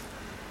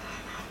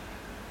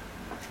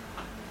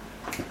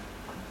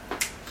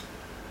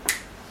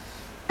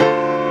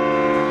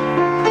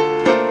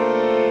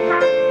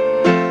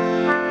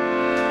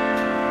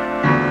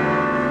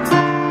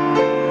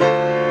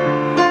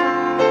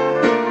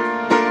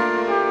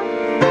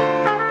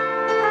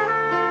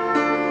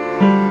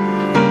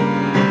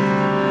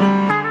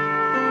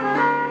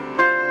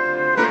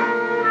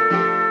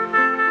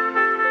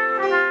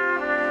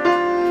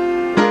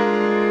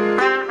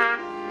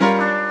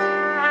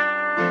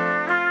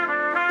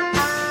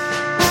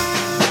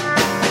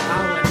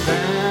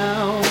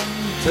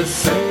to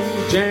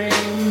St.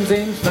 James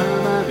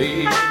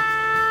Infirmary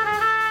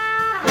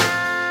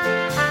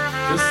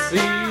to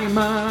see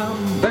my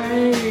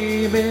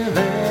baby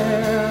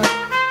there.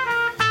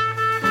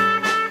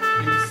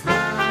 He's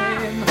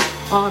lying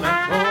on a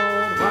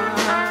cold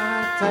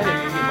white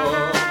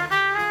table,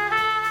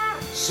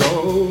 so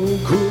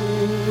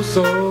cool,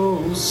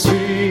 so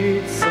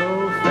sweet,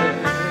 so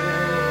fair.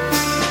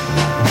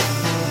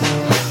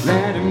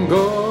 Let him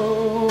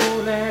go,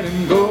 let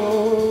him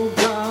go,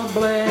 God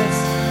bless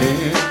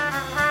him.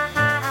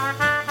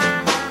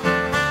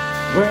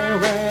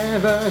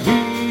 Wherever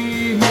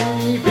he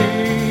may be,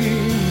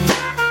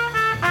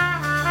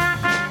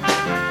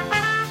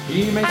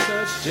 he may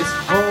search this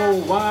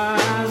whole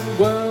wide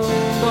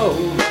world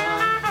over,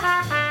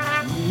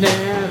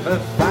 never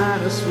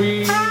find a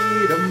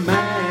sweeter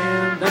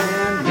man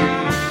than me.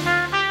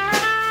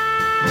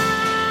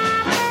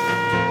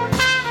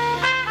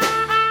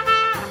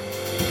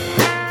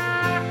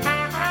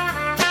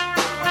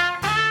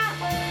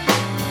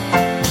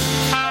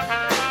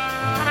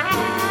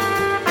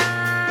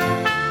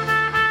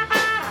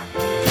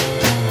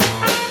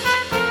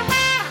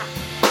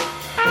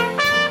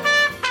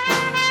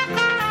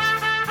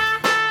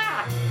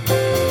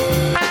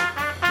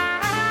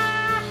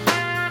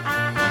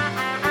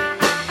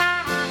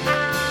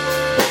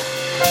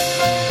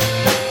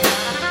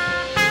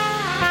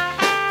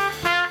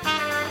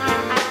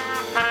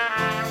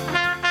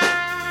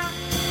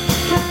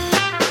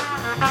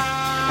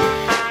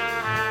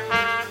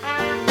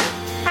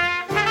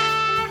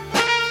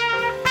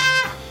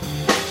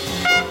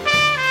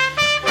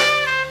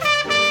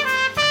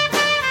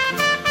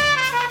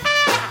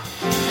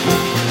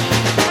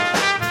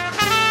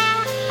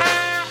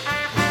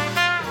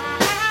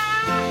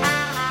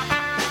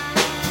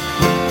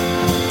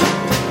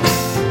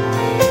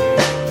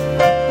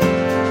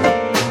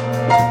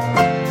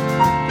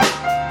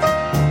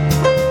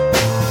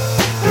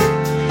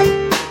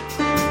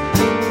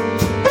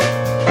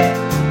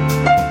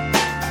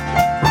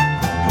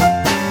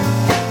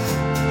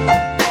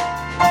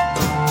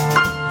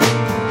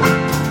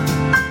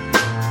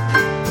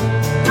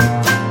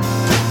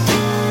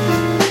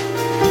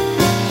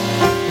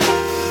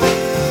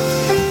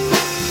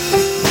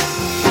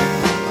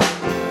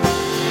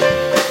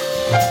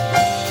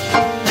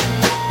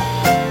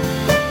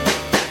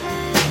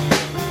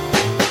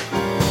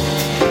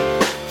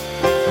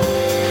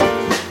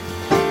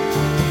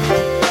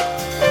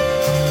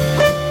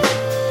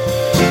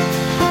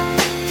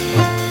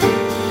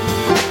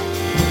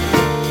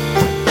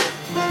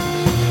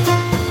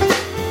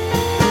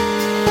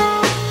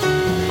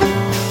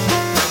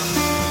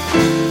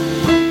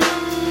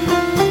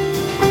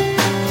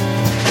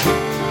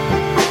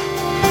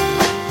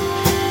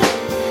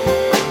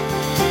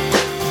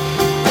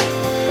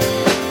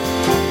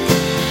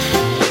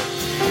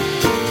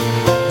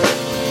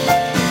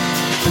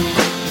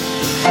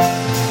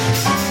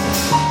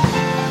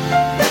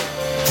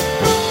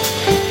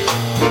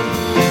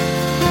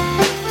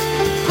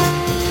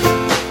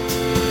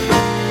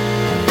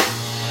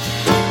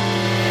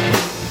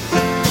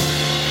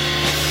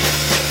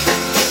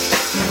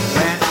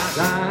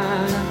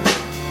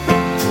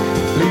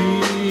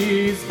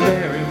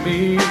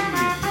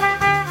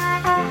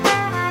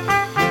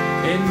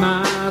 In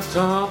my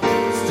top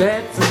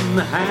Stetson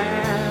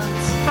hat,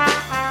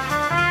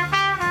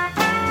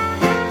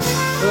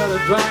 put a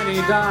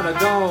 $20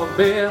 dollar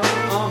bill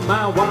on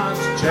my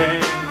watch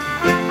chain,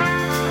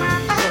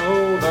 so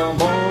the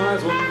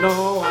boys will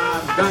know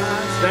I've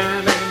got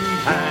standing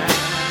pat.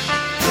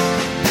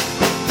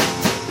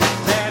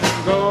 Let him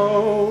go,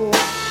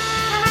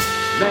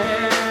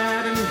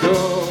 let him go,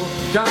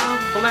 God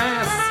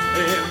bless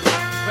him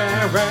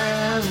wherever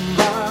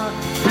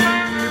he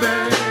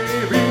may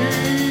be.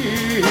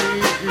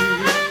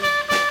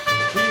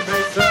 He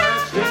may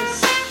search this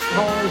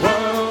whole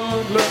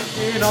world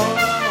looking all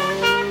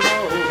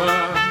over,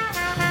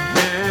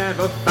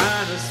 never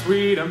find a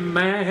sweeter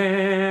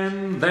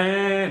man than